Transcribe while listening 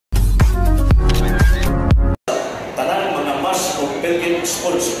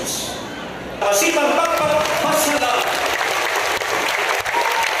sponsors. Masipang pagpapasalamat.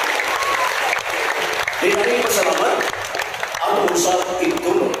 Dinaring pasalamat atong sa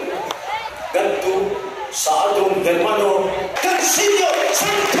itulong. Ganto sa atong hermano Kansilyo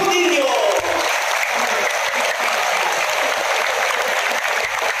Santo Niño.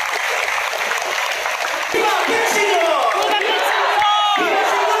 Viva Kansilyo! Viva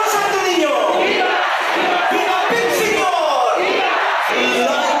Señor Santo Niño! Viva Kansilyo!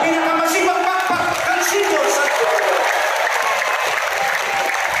 Ang pinakamasipang pakpak Kansilyo Santo Niño.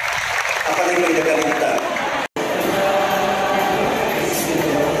 Apa rin may nagalitan?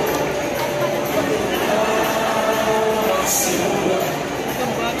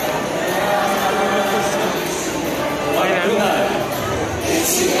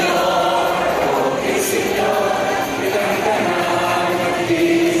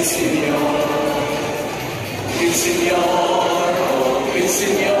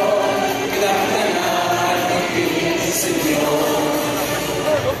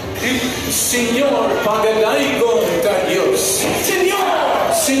 Señor, pagadaigong ka Diyos.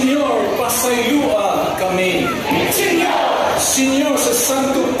 Señor, pasaylua kami. Señor, sa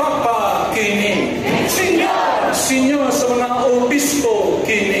Santo Papa kini. Señor, sa mga obispo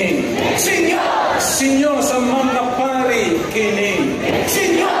kini. Señor, sa mga pari kini.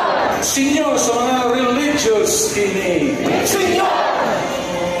 Señor, sa mga religious kini.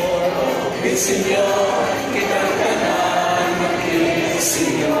 Señor, kita tanan maging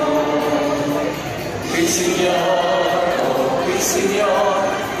Señor. Señor,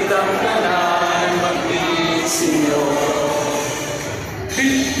 kita tanan maging Señor.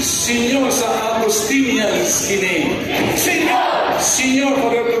 Señor, sa Agustinians kini. Señor,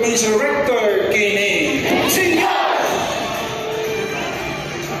 for the provincial rector kini.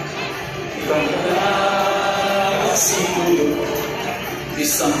 Kita tanan sinulog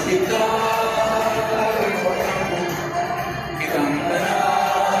isang kita.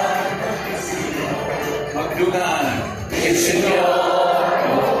 Magdunan, El Señor,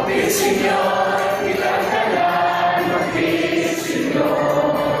 kita tanan maging Señor.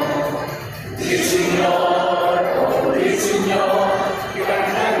 El Señor, kita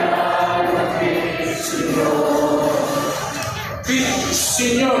tanan maging Señor.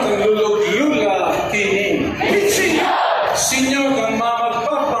 Señor, kang lulog-lula kini. Señor, kang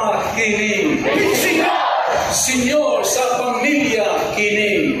mamagpapa kini. Señor, sa pamilya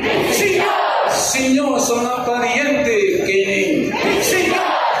kini. Señor, sa mga pariente kini.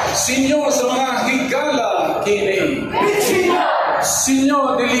 Señor, sa mga higala kini.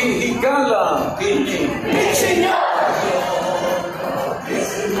 Señor, dili higala kini.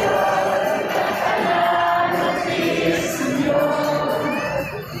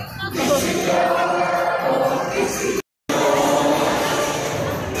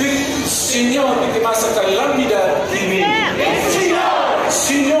 Señor, biktima sa kalamidad kini.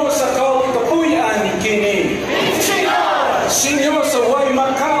 Señor, sa kapuyan kini. Señor, sa way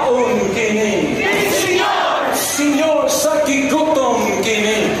makaon kini. Señor, sa kigutom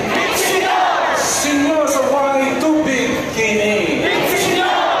kini. Señor, sa way tubig kini.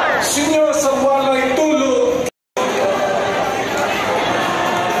 Señor, sa walay tulog.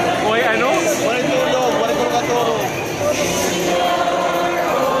 Walay tulog, walay tulog.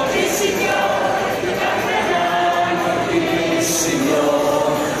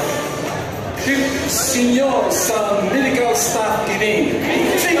 Señor, sa medical staff kini.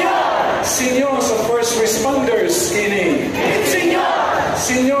 Señor, sa first responders kini.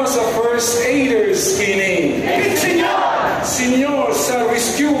 Señor, sa first aiders kini. Señor, sa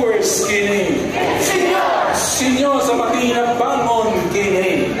rescuers kini. Señor, sa makinabangon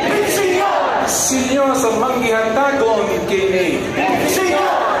kini. Señor, sa manggihatagon kini.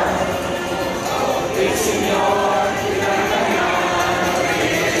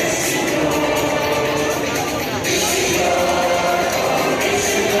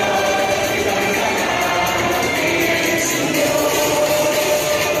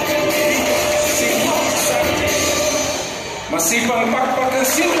 Masipang pakpak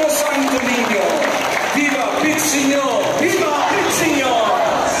Kansilyo Santo Niño. Viva Señor! Viva Señor!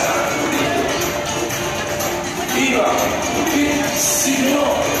 Viva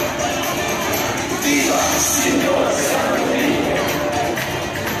Señor! Viva Señor!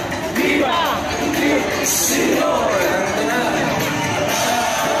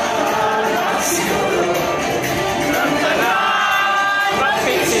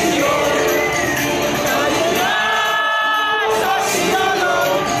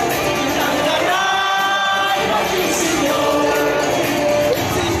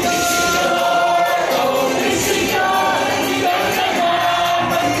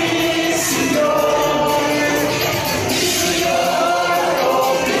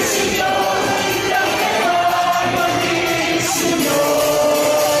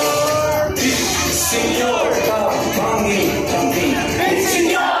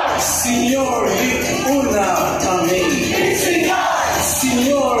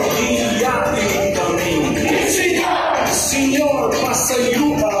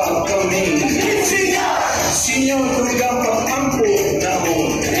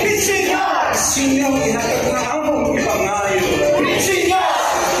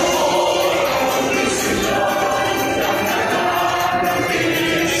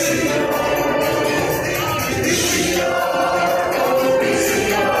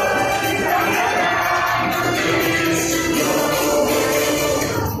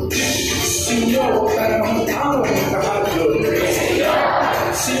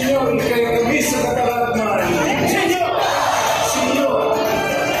 Senyor, ikay kami sa kataragman. Senyor! Senyor,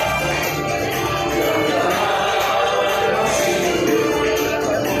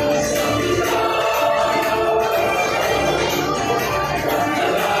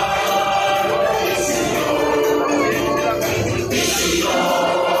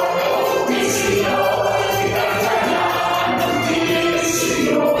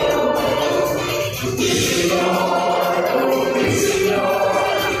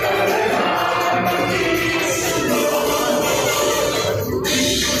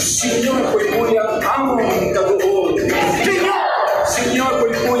 Senyor, kuya among kabuod. Senyor! Senyor,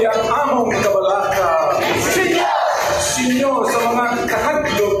 kuya among kabalaka. Senyor! Senyor, sa mga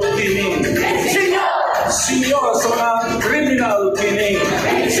kahadlok kini. Senyor! Senyor, sa mga criminal kini.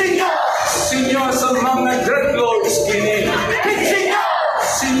 Senyor! Senyor, sa mga drug lords kini. Senyor!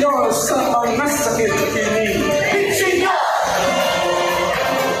 Senyor, sa mga sakit kini. Senyor!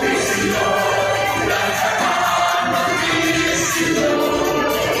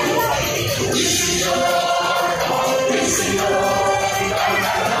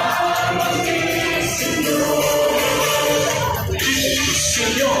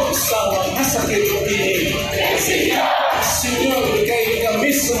 Senyor, sa mga sakit kini. Senyor, ikay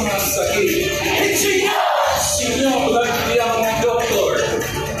kami sa mga sakit. Senyor! Senyor, lagyan mga doktor.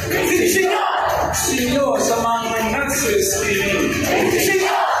 Senyor! Senyor, sa mga nurses kini.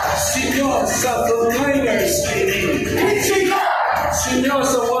 Senyor! Senyor, sa frontliners kini. Senyor! Senyor,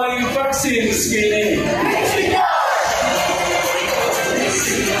 sa wine vaccines kini. Senyor!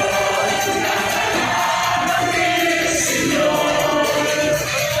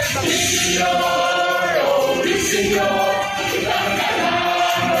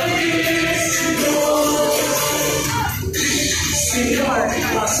 Senyor,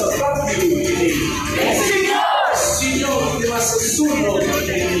 nasa bagyo kini. Senyor! Senyor, nasa sunog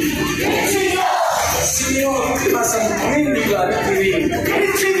kini. Senyor! Senyor, nasa Manila kini.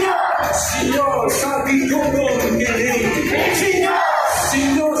 Senyor! Senyor, sa Bigogong kini. Senyor!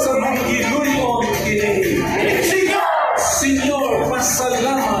 Senyor, sa Mangiluyon kini. Senyor! Senyor,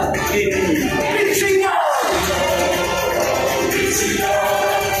 pasalamat kini. Senyor!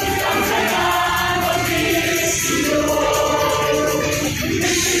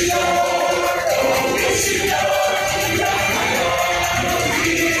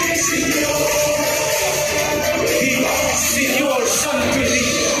 Senyor Santo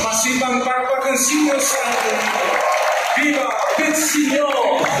Niño, masibang pakpakan Senyor Santo Niño. Viva Pit Senyor!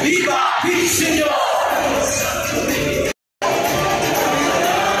 Viva el Señor!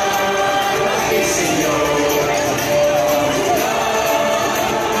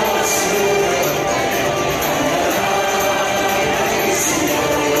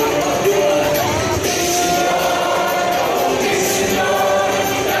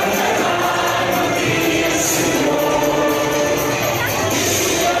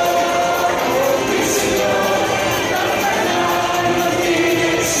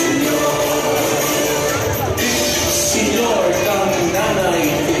 Senyor, kang nanay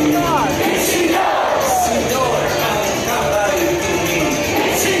kini. Senyor, ang tatay kini.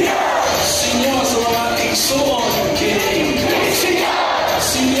 Senyor, sa mga igsoon kini.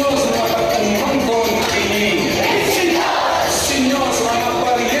 Senyor, sa mga pagkumangkong kini. Senyor, sa mga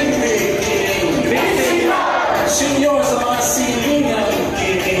paryente kini. Senyor, sa mga silungan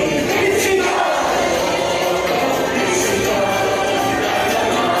kini.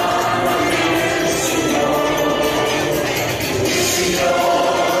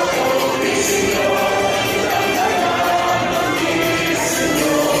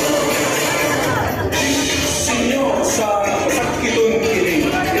 Senyor, sa sakiton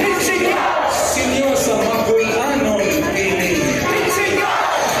kini. Senyor, sa magulanon kini.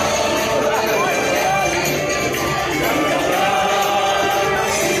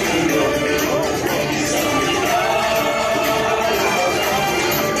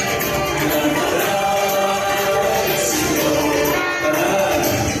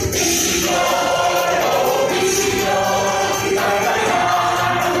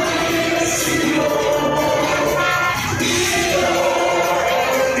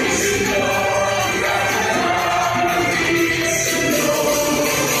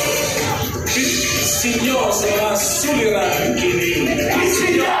 Senyor, sa mga suliran kini.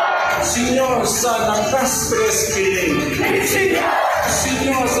 Senyor, sa nakastres kini.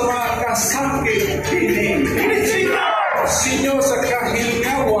 Senyor, sa mga kasakit kini. Senyor, sa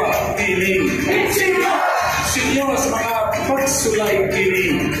kahilingawa kini. Senyor, sa mga pagsulay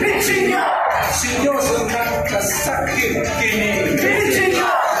kini. Senyor, sa nakasakit kini.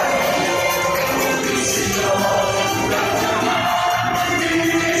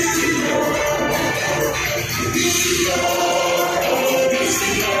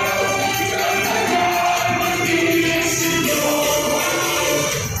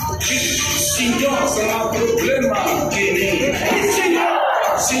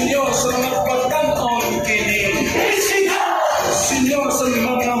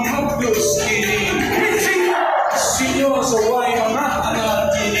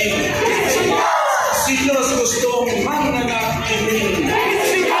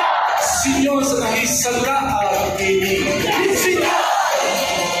 gisagaan kini.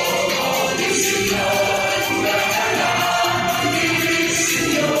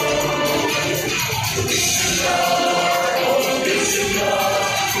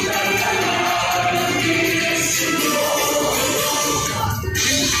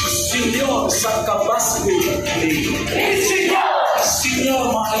 Senyor sa kabaswe kini. Senyor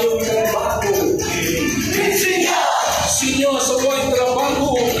maayong trabaho kini. Senyor sa buhay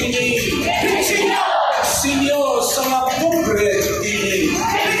trabaho kini. Senyor sa mga pobre kini.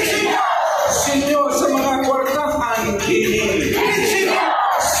 Senyor sa mga kwartahan kini.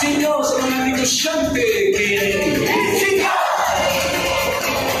 Senyor sa mga negosyante kini.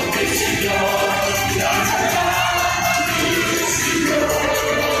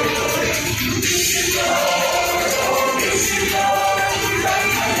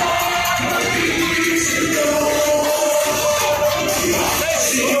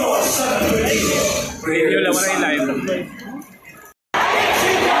 Yun lang, wala yung live.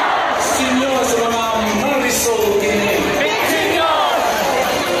 Senyor sa mga Marisol kini.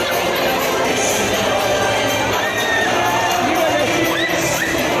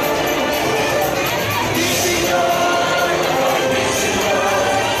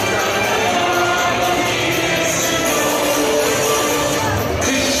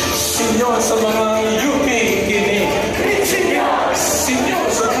 Senyor sa mga UP kini. Senyor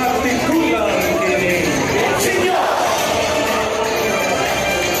sa mga tigulang kini.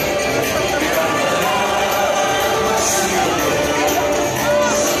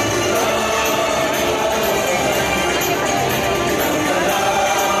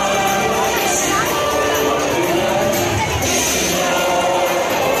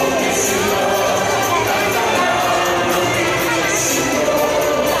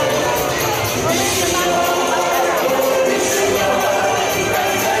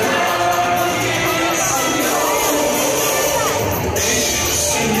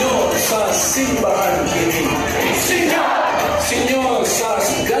 Simbahan kini. Senyor sa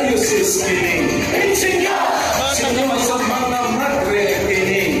diocese kini. Senyor sa mga madre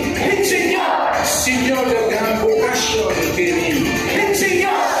kini. Senyor daghang bukasyon kini.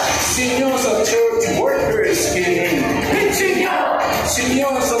 Senyor sa church workers kini.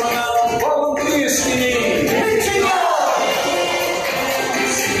 Senyor sa mga volunteers kini.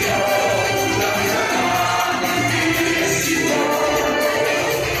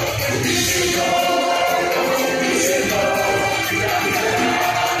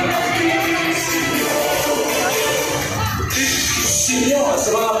 Senyor sa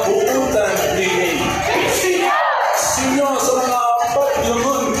mga buutan kini. Senyor sa mga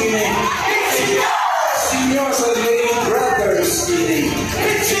paglungon kini. Senyor sa lay brothers kini.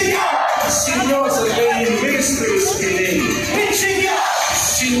 Senyor sa lay ministers kini.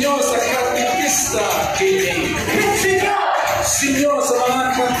 Senyor sa katikista kini. Senyor sa mga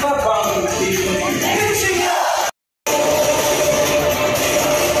katabang kini.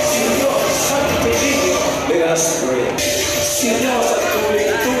 Senyor sa Pilipino, let us pray. Senyor sa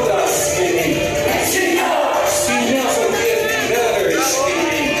tulitudas kini. Senyor sa letters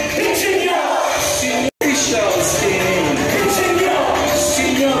kini. Senyor officials kini.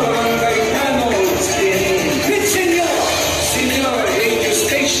 Senyor barangay canons kini. Senyor radio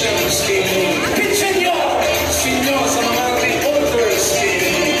stations kini.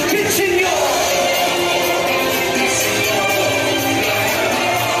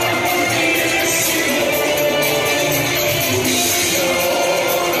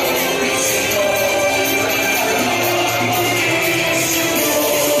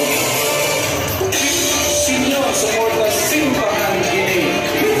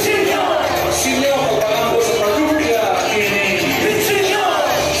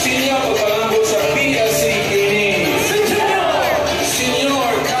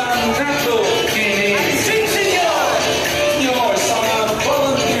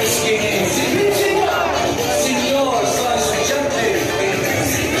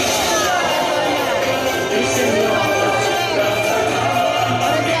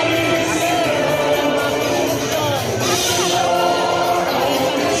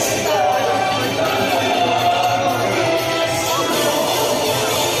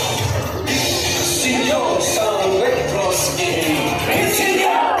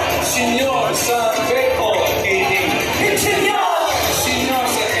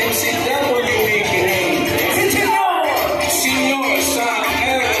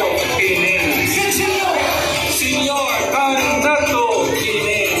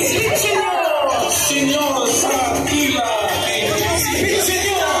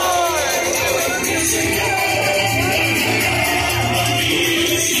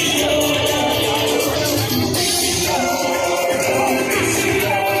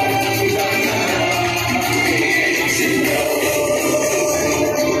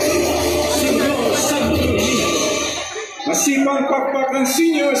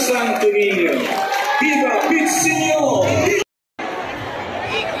 Senior Santo Niño. Viva Pitsinyo!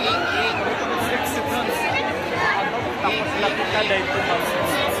 Tapos lapit na dahil ito.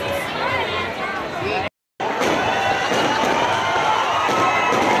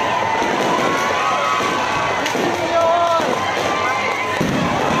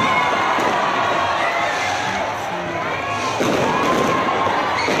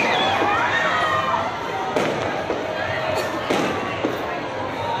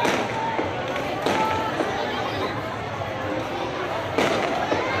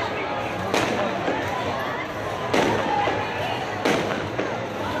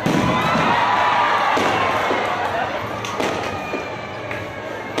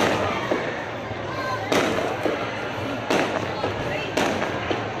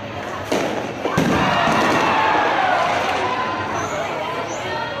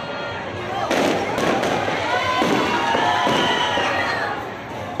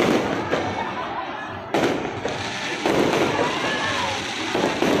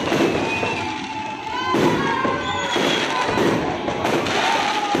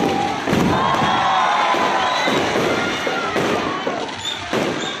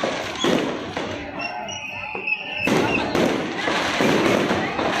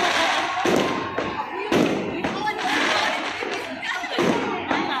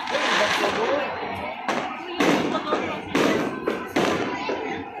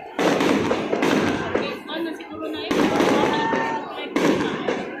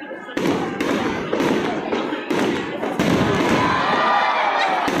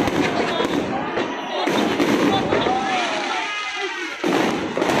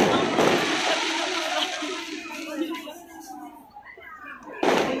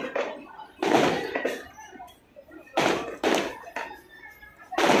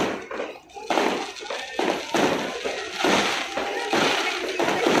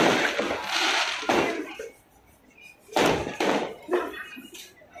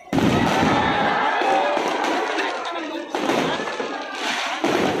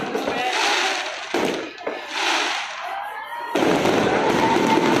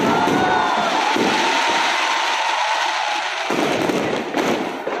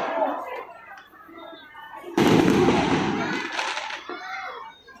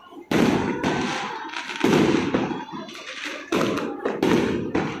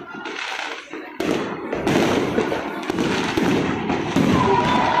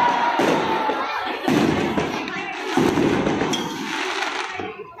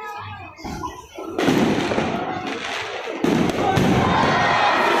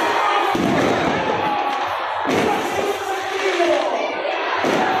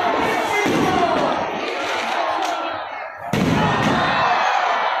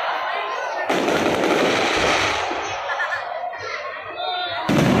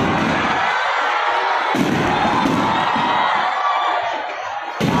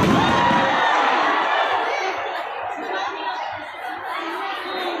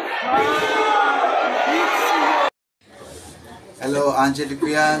 Hello, Angelico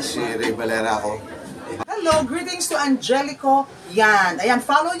yan. Si Ray Valera ako. Hello, greetings to Angelico Yan. Ayan,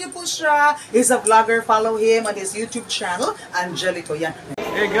 follow niyo po siya. He's a vlogger. Follow him on his YouTube channel, Angelico Yan.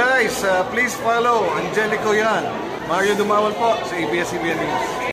 Hey guys, please follow Angelico yan. Mario Dumawal po sa ABS-CBN News.